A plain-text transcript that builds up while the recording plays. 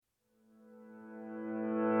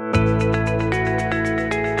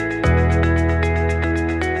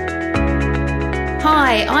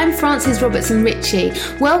Hi, I'm Frances Robertson Ritchie.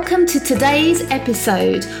 Welcome to today's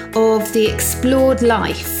episode of The Explored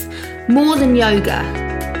Life, More Than Yoga.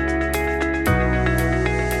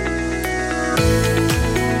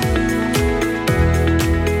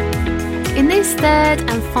 In this third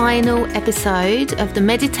and final episode of the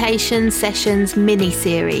Meditation Sessions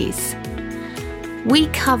mini-series, we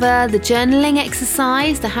cover the journaling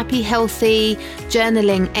exercise, the happy, healthy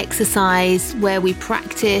journaling exercise where we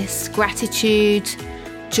practice gratitude,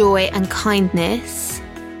 joy and kindness.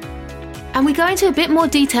 And we go into a bit more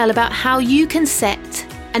detail about how you can set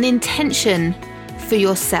an intention for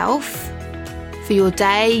yourself, for your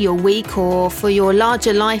day, your week, or for your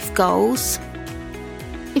larger life goals.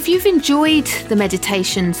 If you've enjoyed the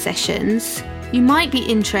meditation sessions, you might be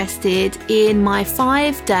interested in my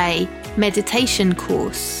 5-day meditation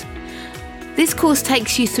course. This course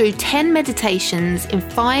takes you through 10 meditations in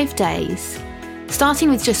 5 days, starting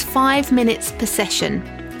with just 5 minutes per session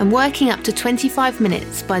and working up to 25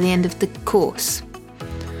 minutes by the end of the course.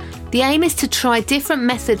 The aim is to try different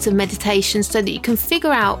methods of meditation so that you can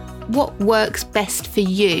figure out what works best for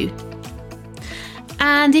you.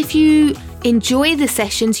 And if you enjoy the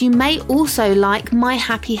sessions, you may also like my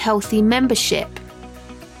Happy Healthy membership,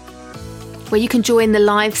 where you can join the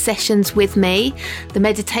live sessions with me, the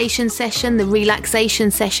meditation session, the relaxation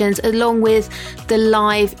sessions, along with the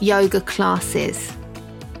live yoga classes.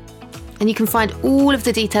 And you can find all of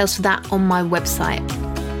the details for that on my website.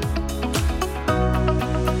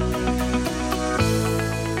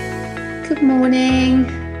 Good morning.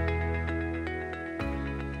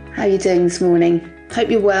 How are you doing this morning?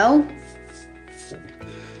 Hope you're well.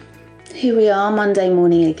 Here we are, Monday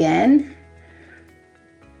morning again.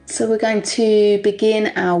 So we're going to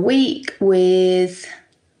begin our week with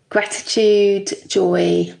gratitude,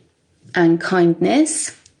 joy and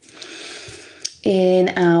kindness in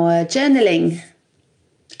our journaling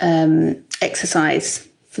exercise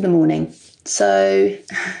for the morning. So,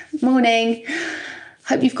 morning.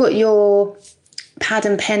 Hope you've got your pad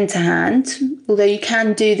and pen to hand, although you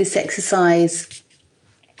can do this exercise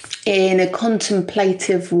in a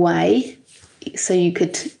contemplative way. So you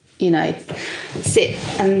could sit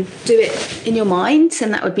and do it in your mind,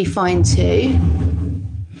 and that would be fine too.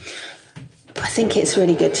 But I think it's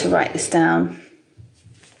really good to write this down.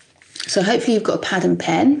 So hopefully you've got a pad and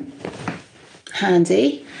pen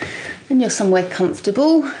handy and you're somewhere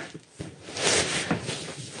comfortable.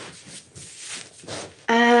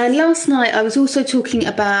 And last night I was also talking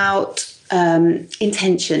about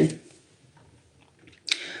intention.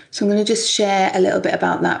 So I'm going to just share a little bit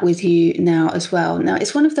about that with you now as well. Now,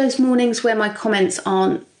 it's one of those mornings where my comments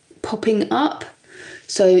aren't popping up.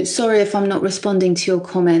 So sorry if I'm not responding to your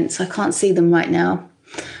comments. I can't see them right now,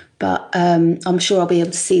 but I'm sure I'll be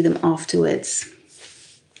able to see them afterwards.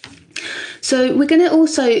 So we're going to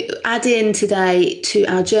also add in today to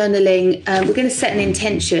our journaling, we're going to set an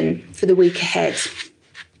intention for the week ahead.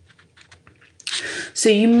 So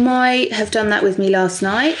you might have done that with me last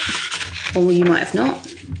night, or you might have not.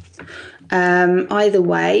 Either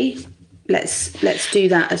way, let's do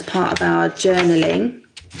that as part of our journaling.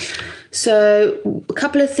 So a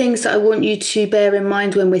couple of things that I want you to bear in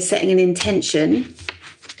mind when we're setting an intention,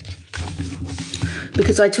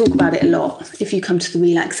 because I talk about it a lot. If you come to the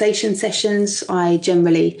relaxation sessions, I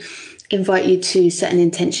generally invite you to set an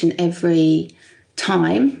intention every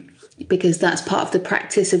time, because that's part of the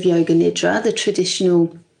practice of Yoga Nidra, the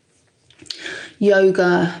traditional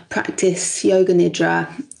yoga practice, Yoga Nidra,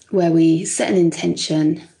 where we set an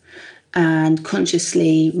intention and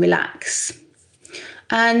consciously relax.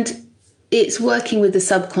 And it's working with the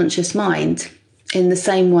subconscious mind in the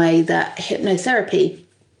same way that hypnotherapy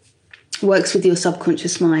works with your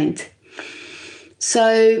subconscious mind.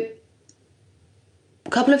 So a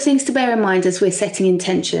couple of things to bear in mind as we're setting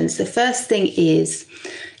intentions. The first thing is,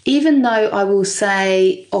 even though I will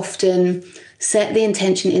say often set the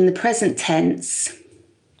intention in the present tense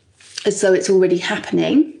as though it's already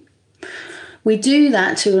happening, we do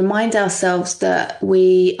that to remind ourselves that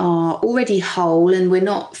we are already whole and we're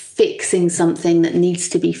not fixing something that needs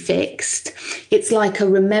to be fixed. It's like a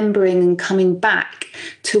remembering and coming back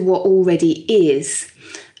to what already is.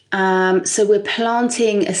 So we're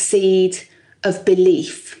planting a seed of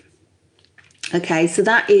belief. Okay, so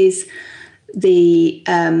that is the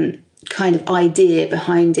kind of idea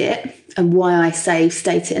behind it and why I say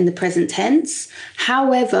state it in the present tense.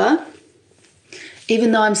 However,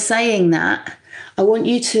 even though I'm saying that, I want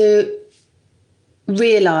you to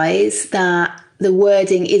realise that the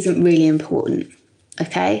wording isn't really important,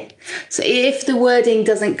 okay? So if the wording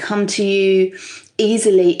doesn't come to you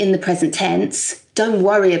easily in the present tense, don't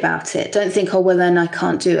worry about it. Don't think, oh, well, then I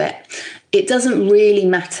can't do it. it doesn't really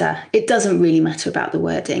matter. It doesn't really matter about the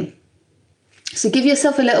wording. So give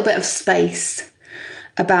yourself a little bit of space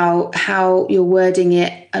about how you're wording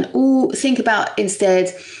it, and think about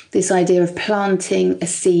instead this idea of planting a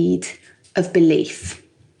seed of belief.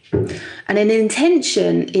 And an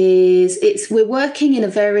intention we're working in a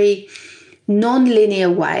very non-linear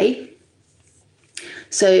way.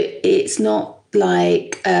 So it's not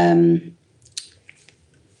like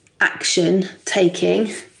action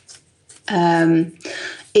taking.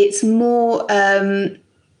 It's more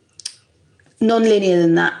non-linear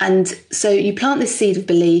than that. And so you plant this seed of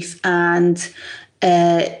belief, and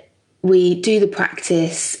we do the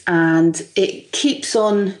practice, and it keeps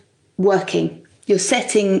on working. You're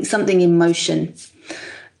setting something in motion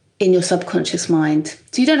in your subconscious mind.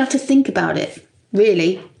 So you don't have to think about it,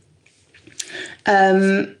 really.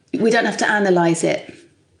 We don't have to analyse it.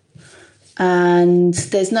 And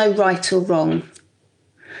there's no right or wrong.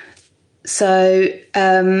 So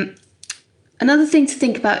another thing to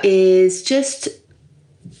think about is just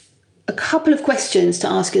a couple of questions to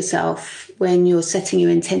ask yourself when you're setting your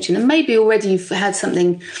intention. And maybe already you've had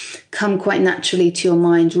something come quite naturally to your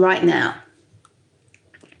mind right now.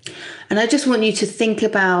 And I just want you to think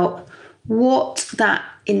about what that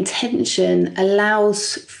intention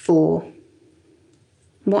allows for.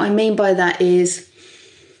 What I mean by that is,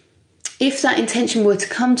 if that intention were to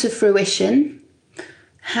come to fruition,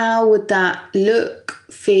 how would that look,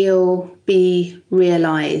 feel, be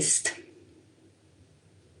realised?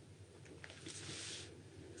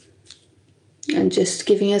 And just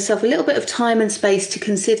giving yourself a little bit of time and space to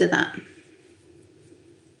consider that.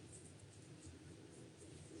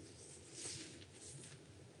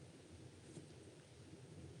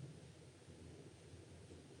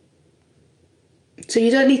 So you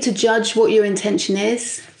don't need to judge what your intention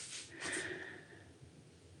is.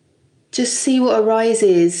 Just see what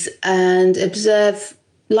arises and observe,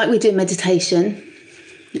 like we do in meditation,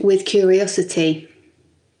 with curiosity,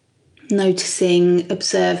 noticing,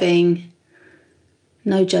 observing,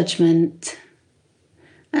 no judgment.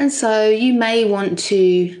 And so you may want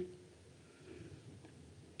to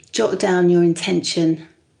jot down your intention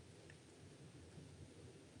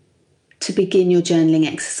to begin your journaling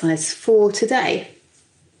exercise for today.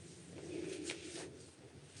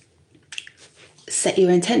 Set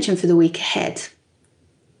your intention for the week ahead.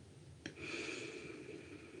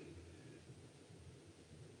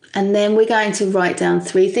 And then we're going to write down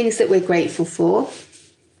 3 things that we're grateful for.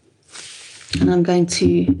 And I'm going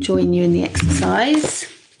to join you in the exercise.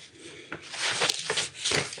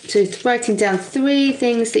 So writing down 3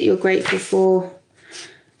 things that you're grateful for.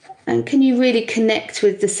 And can you really connect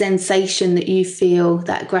with the sensation that you feel,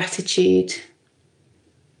 that gratitude?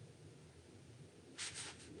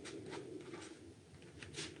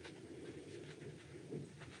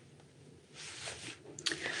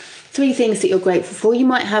 Three things that you're grateful for. You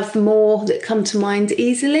might have more that come to mind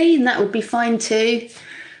easily, and that would be fine too.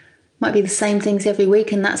 Might be the same things every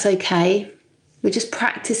week, and that's okay. We're just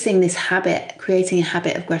practicing this habit, creating a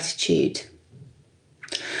habit of gratitude.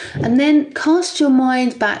 And then cast your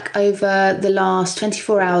mind back over the last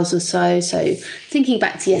 24 hours or so. So thinking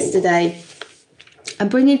back to yesterday, and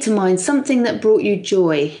bringing to mind something that brought you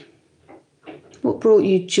joy. What brought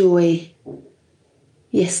you joy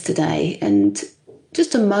yesterday? And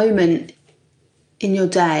just a moment in your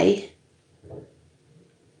day,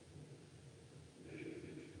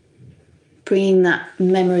 bringing that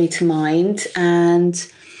memory to mind, and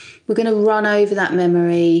we're going to run over that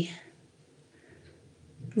memory,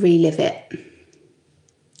 relive it.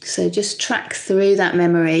 So just track through that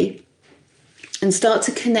memory and start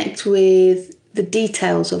to connect with the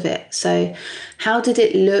details of it. So how did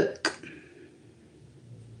it look?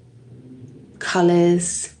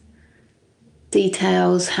 Colours,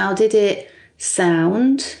 details. How did it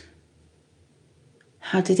sound?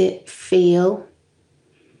 How did it feel?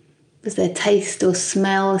 Was there taste or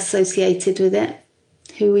smell associated with it?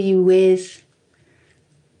 Who were you with?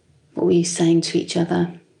 What were you saying to each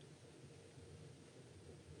other?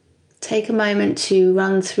 Take a moment to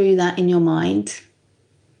run through that in your mind.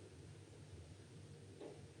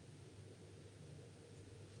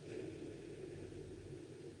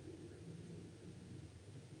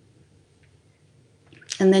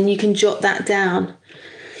 And then you can jot that down.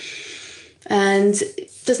 And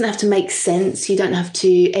it doesn't have to make sense. You don't have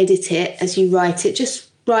to edit it as you write it. Just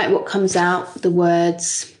write what comes out, the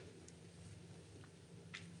words.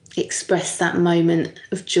 Express that moment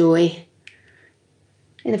of joy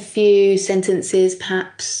in a few sentences,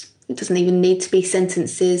 perhaps. It doesn't even need to be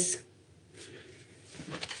sentences.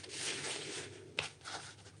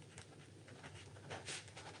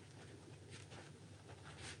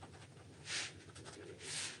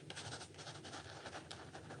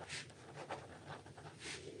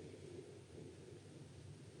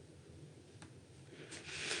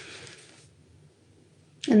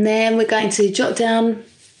 And then we're going to jot down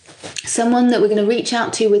someone that we're going to reach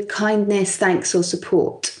out to with kindness, thanks, or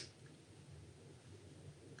support.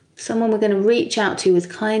 Someone we're going to reach out to with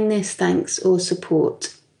kindness, thanks, or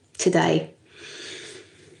support today.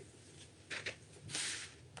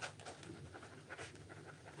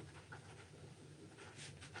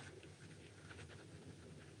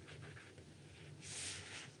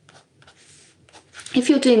 If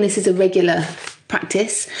you're doing this as a regular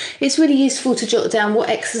practice, it's really useful to jot down what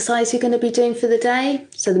exercise you're going to be doing for the day.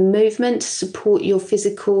 So the movement to support your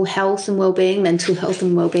physical health and well-being, mental health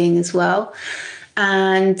and well-being as well.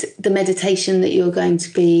 And the meditation that you're going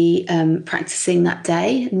to be practicing that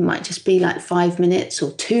day. It might just be like 5 minutes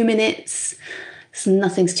or 2 minutes. So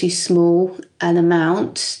nothing's too small an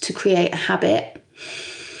amount to create a habit.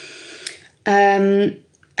 And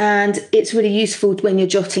it's really useful when you're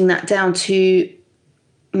jotting that down to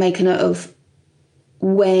make a note of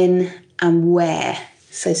when and where.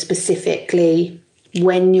 So specifically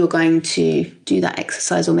when you're going to do that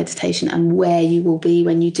exercise or meditation and where you will be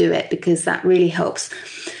when you do it, because that really helps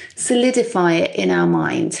solidify it in our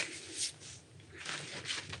mind.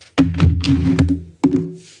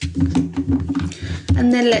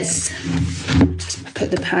 And then let's just put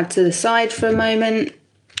the pad to the side for a moment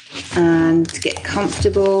and get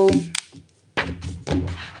comfortable.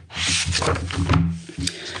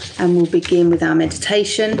 And we'll begin with our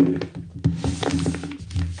meditation.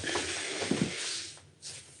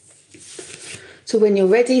 So when you're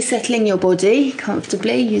ready, settling your body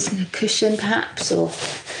comfortably, using a cushion perhaps, or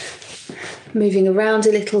moving around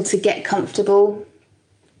a little to get comfortable.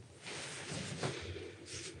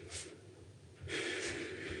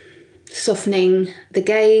 Softening the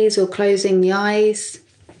gaze or closing the eyes.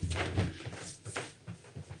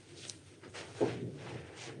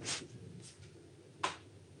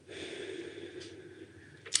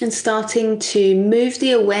 And starting to move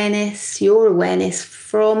the awareness, your awareness,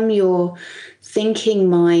 from your thinking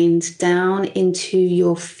mind down into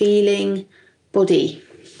your feeling body.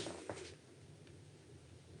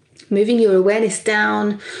 Moving your awareness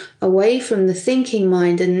down away from the thinking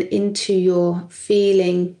mind and into your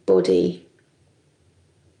feeling body.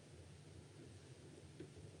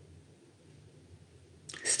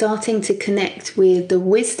 Starting to connect with the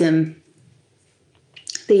wisdom,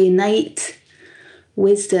 the innate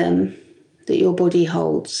wisdom that your body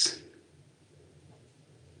holds.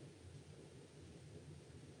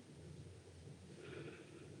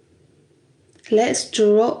 Let's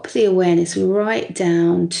drop the awareness right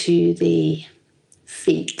down to the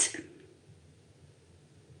feet.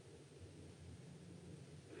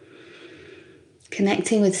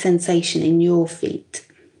 Connecting with sensation in your feet.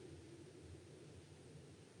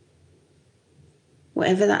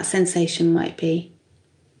 Whatever that sensation might be.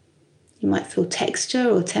 You might feel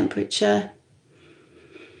texture or temperature,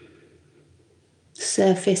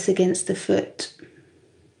 surface against the foot,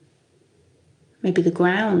 maybe the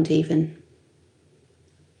ground even.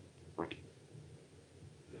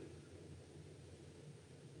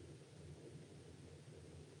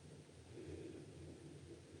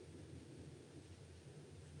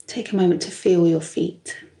 Take a moment to feel your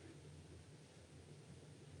feet.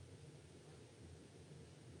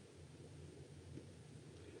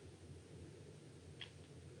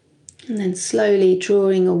 And then slowly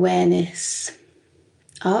drawing awareness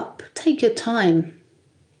up. Take your time.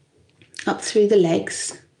 Up through the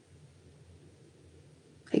legs.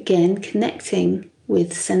 Again, connecting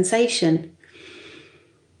with sensation.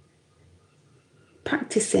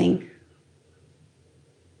 Practicing.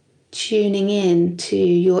 Tuning in to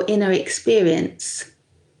your inner experience.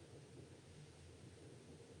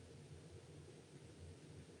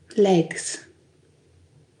 Legs.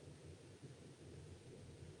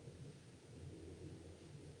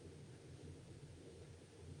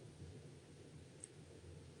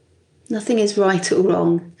 Nothing is right or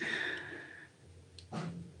wrong.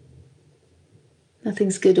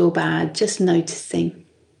 Nothing's good or bad, just noticing.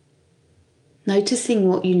 Noticing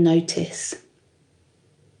what you notice.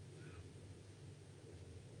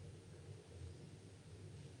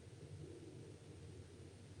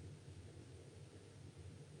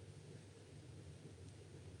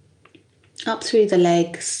 Up through the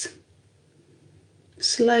legs,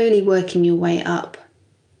 slowly working your way up.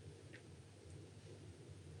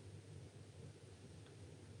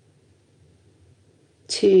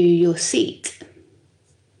 To your seat,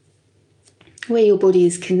 where your body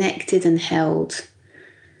is connected and held.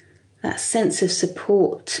 That sense of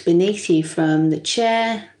support beneath you from the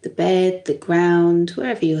chair, the bed, the ground,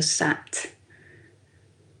 wherever you're sat.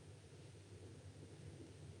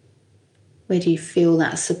 Where do you feel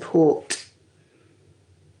that support?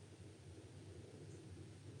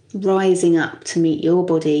 rising up to meet your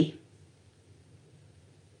body.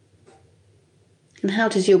 And how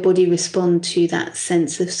does your body respond to that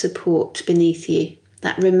sense of support beneath you?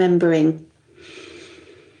 That remembering,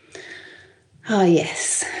 ah,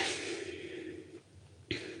 yes,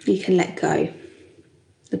 you can let go.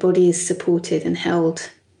 The body is supported and held.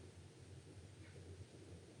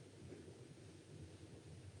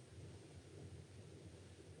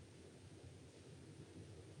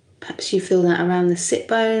 Perhaps you feel that around the sit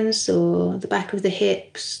bones or the back of the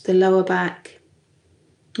hips, the lower back,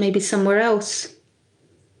 maybe somewhere else.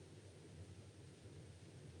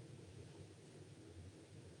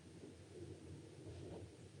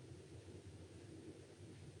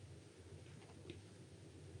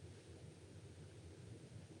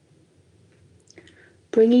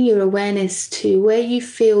 Bringing your awareness to where you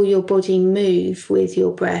feel your body move with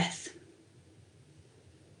your breath.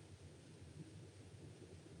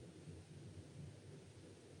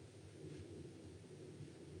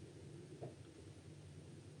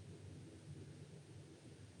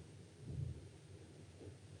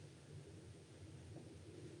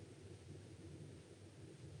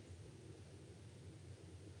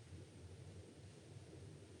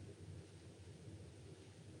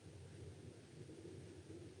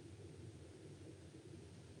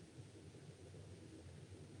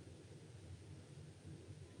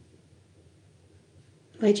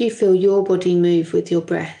 Where do you feel your body move with your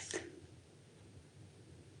breath?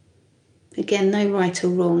 Again, no right or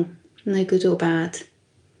wrong, no good or bad.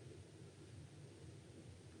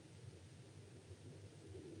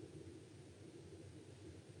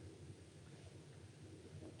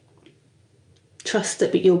 Trust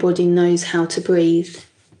that your body knows how to breathe.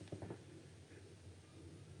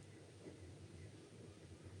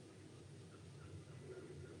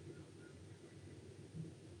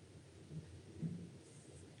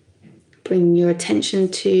 Bring your attention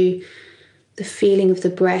to the feeling of the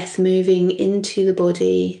breath moving into the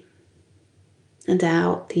body and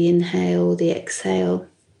out, the inhale, the exhale.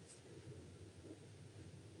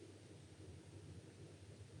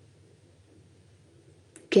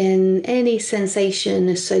 Again, any sensation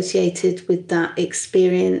associated with that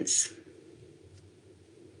experience.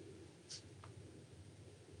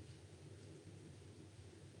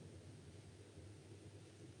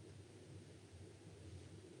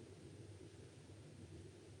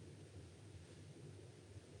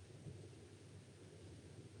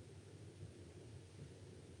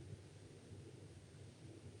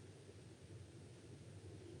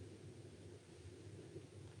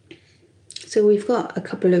 So we've got a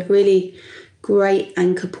couple of really great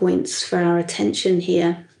anchor points for our attention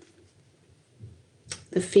here.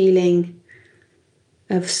 The feeling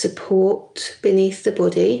of support beneath the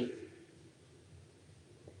body.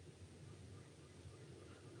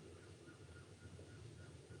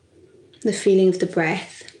 The feeling of the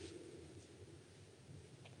breath.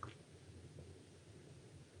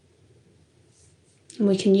 And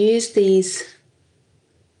we can use these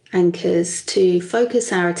anchors to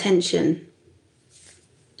focus our attention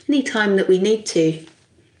anytime that we need to.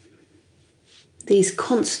 These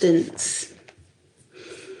constants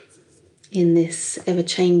in this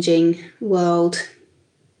ever-changing world.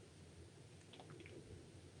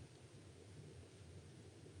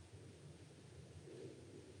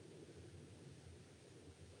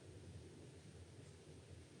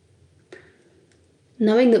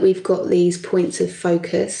 Knowing that we've got these points of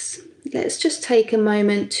focus, let's just take a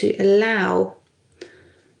moment to allow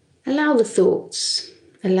the thoughts,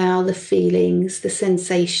 allow the feelings, the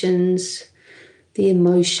sensations, the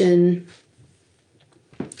emotion.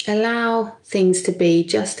 Allow things to be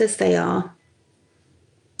just as they are.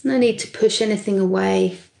 No need to push anything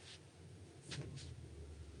away.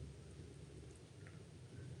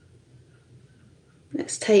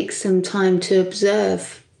 Let's take some time to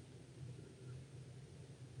observe.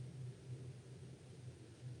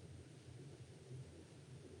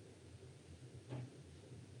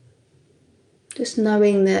 Just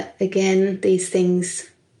knowing that, again, these things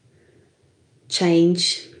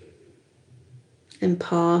change and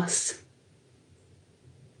pass.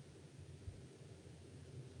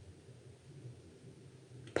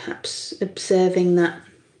 Perhaps observing that,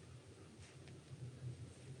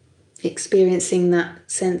 experiencing that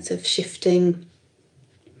sense of shifting,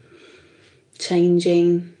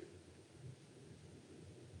 changing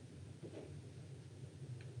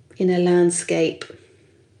in a landscape.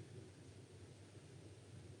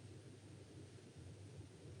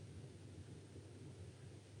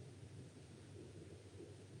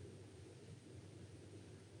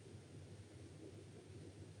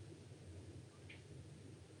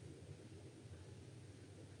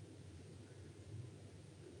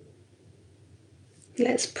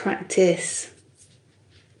 let's practice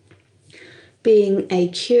being a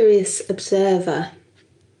curious observer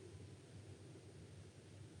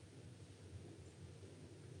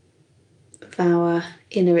of our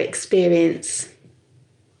inner experience.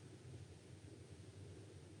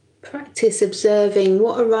 Practice observing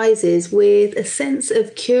what arises with a sense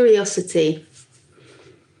of curiosity.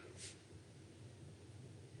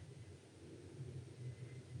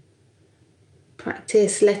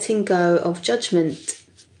 Practice letting go of judgment.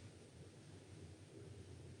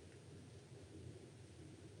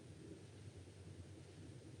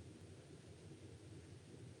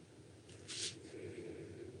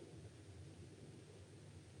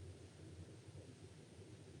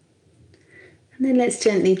 And then let's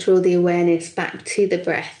gently draw the awareness back to the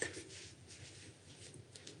breath.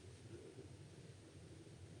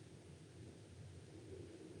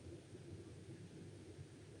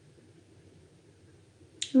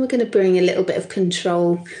 And we're going to bring a little bit of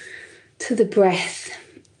control to the breath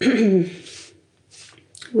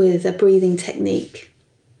with a breathing technique.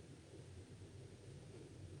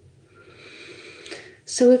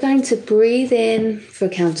 So we're going to breathe in for a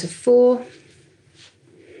count of 4.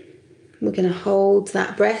 We're going to hold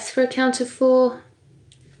that breath for a count of 4.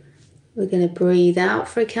 We're going to breathe out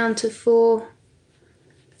for a count of 4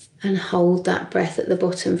 and hold that breath at the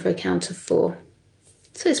bottom for a count of 4.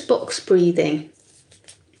 So it's box breathing.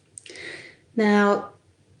 Now,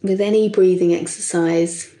 with any breathing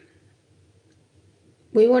exercise,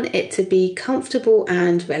 we want it to be comfortable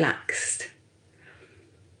and relaxed.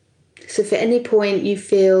 So if at any point you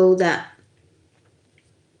feel that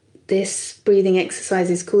this breathing exercise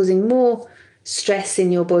is causing more stress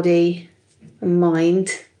in your body and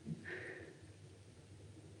mind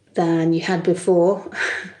than you had before,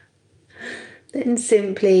 then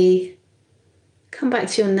simply come back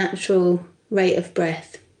to your natural rate of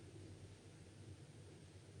breath.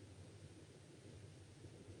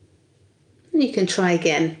 And you can try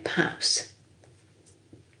again, perhaps.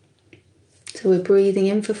 So we're breathing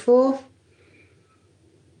in for 4.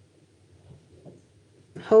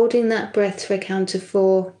 Holding that breath for a count of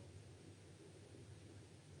 4.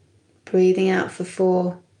 Breathing out for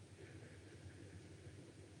 4.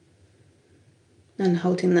 And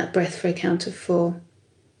holding that breath for a count of 4.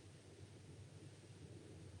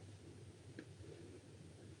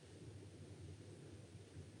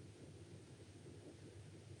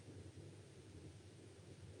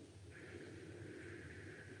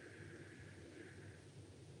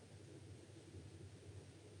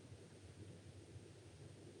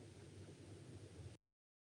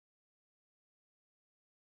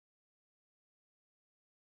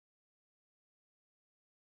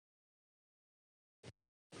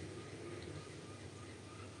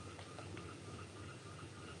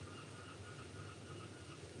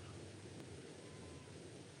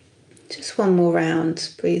 Just one more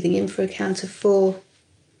round, breathing in for a count of 4.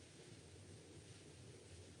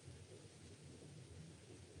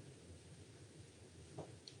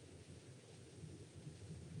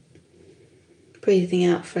 Breathing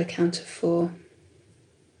out for a count of 4.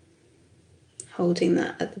 Holding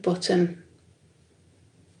that at the bottom.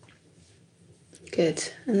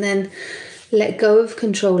 Good. And then let go of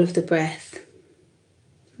control of the breath.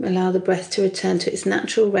 Allow the breath to return to its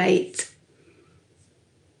natural rate.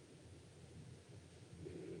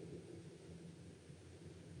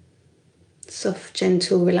 Soft,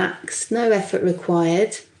 gentle, relaxed, no effort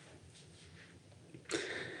required.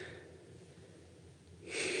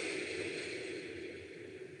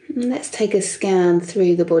 And let's take a scan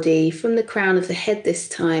through the body from the crown of the head this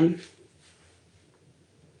time.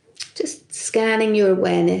 Just scanning your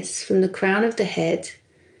awareness from the crown of the head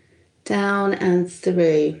down and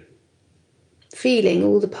through, feeling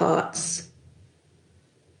all the parts.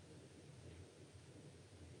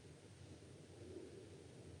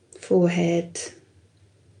 Forehead,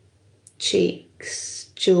 cheeks,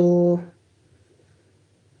 jaw,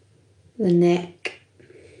 the neck,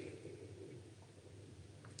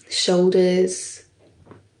 shoulders,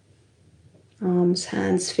 arms,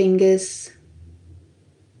 hands, fingers,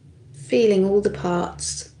 feeling all the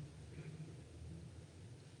parts.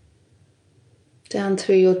 Down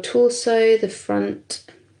through your torso, the front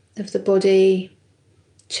of the body,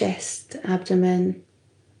 chest, abdomen,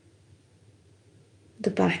 the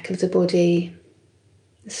back of the body,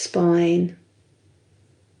 the spine,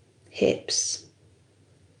 hips,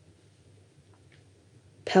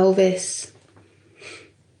 pelvis,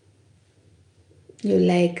 your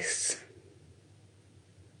legs,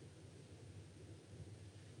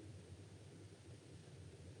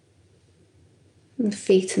 and the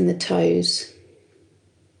feet and the toes.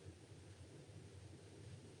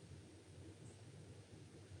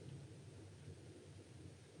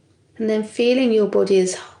 And then feeling your body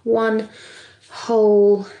as one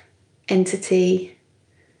whole entity.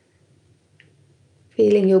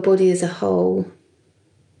 Feeling your body as a whole.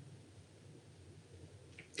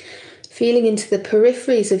 Feeling into the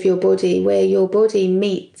peripheries of your body, where your body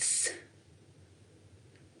meets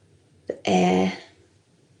the air,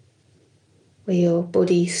 where your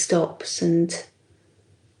body stops and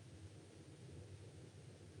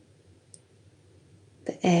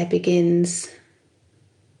the air begins,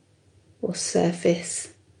 or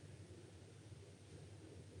surface.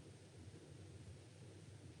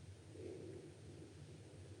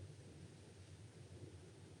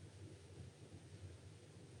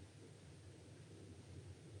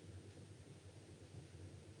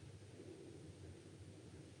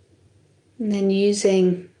 And then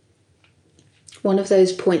using one of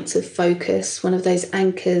those points of focus, one of those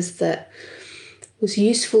anchors that was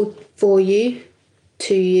useful for you,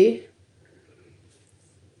 to you.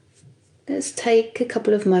 Let's take a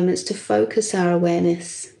couple of moments to focus our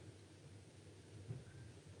awareness.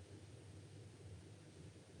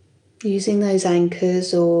 Using those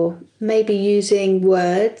anchors, or maybe using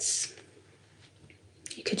words.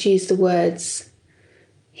 You could use the words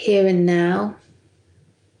here and now,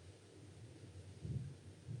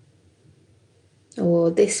 or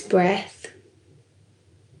this breath,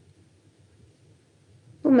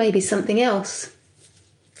 or maybe something else.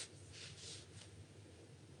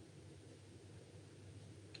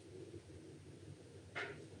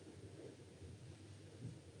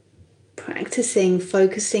 Practicing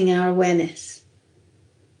focusing our awareness.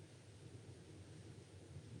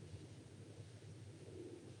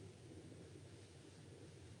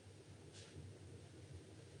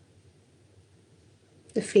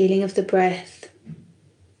 The feeling of the breath,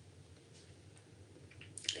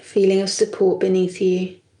 the feeling of support beneath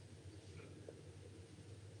you,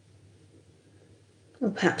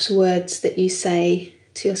 or perhaps words that you say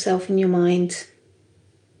to yourself in your mind.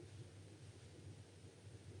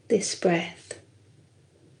 This breath.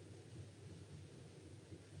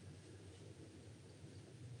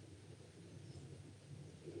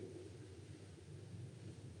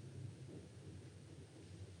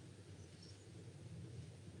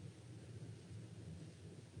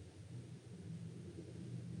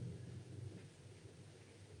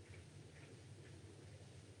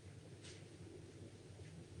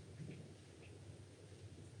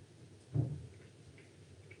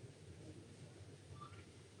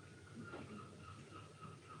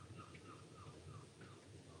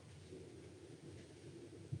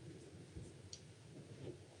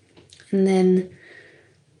 And then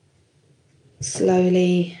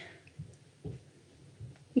slowly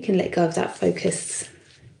you can let go of that focus.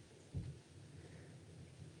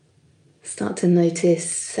 Start to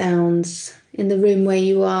notice sounds in the room where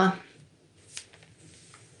you are.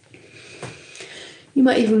 You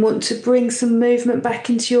might even want to bring some movement back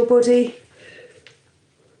into your body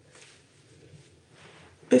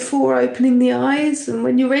before opening the eyes. And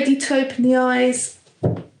when you're ready to open the eyes,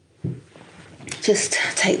 just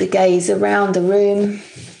take the gaze around the room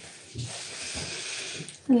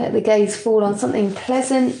and let the gaze fall on something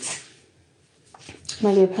pleasant,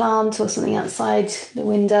 maybe a plant or something outside the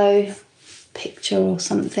window, picture or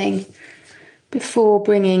something, before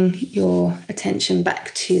bringing your attention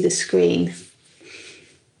back to the screen.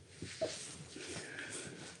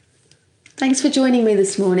 Thanks for joining me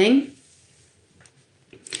this morning.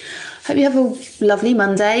 Hope you have a lovely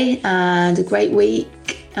Monday and a great week.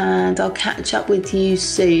 And I'll catch up with you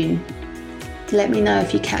soon. Let me know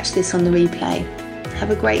if you catch this on the replay. Have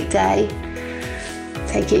a great day.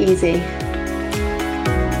 Take it easy.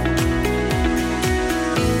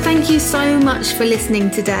 Thank you so much for listening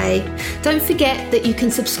today. Don't forget that you can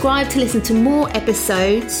subscribe to listen to more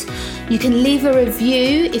episodes. You can leave a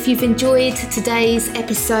review if you've enjoyed today's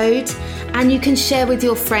episode, and you can share with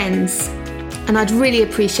your friends. And I'd really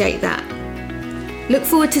appreciate that. Look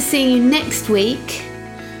forward to seeing you next week.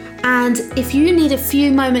 And if you need a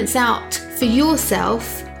few moments out for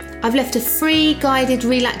yourself, I've left a free guided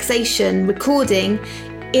relaxation recording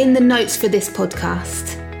in the notes for this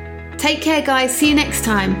podcast. Take care, guys. See you next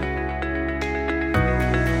time.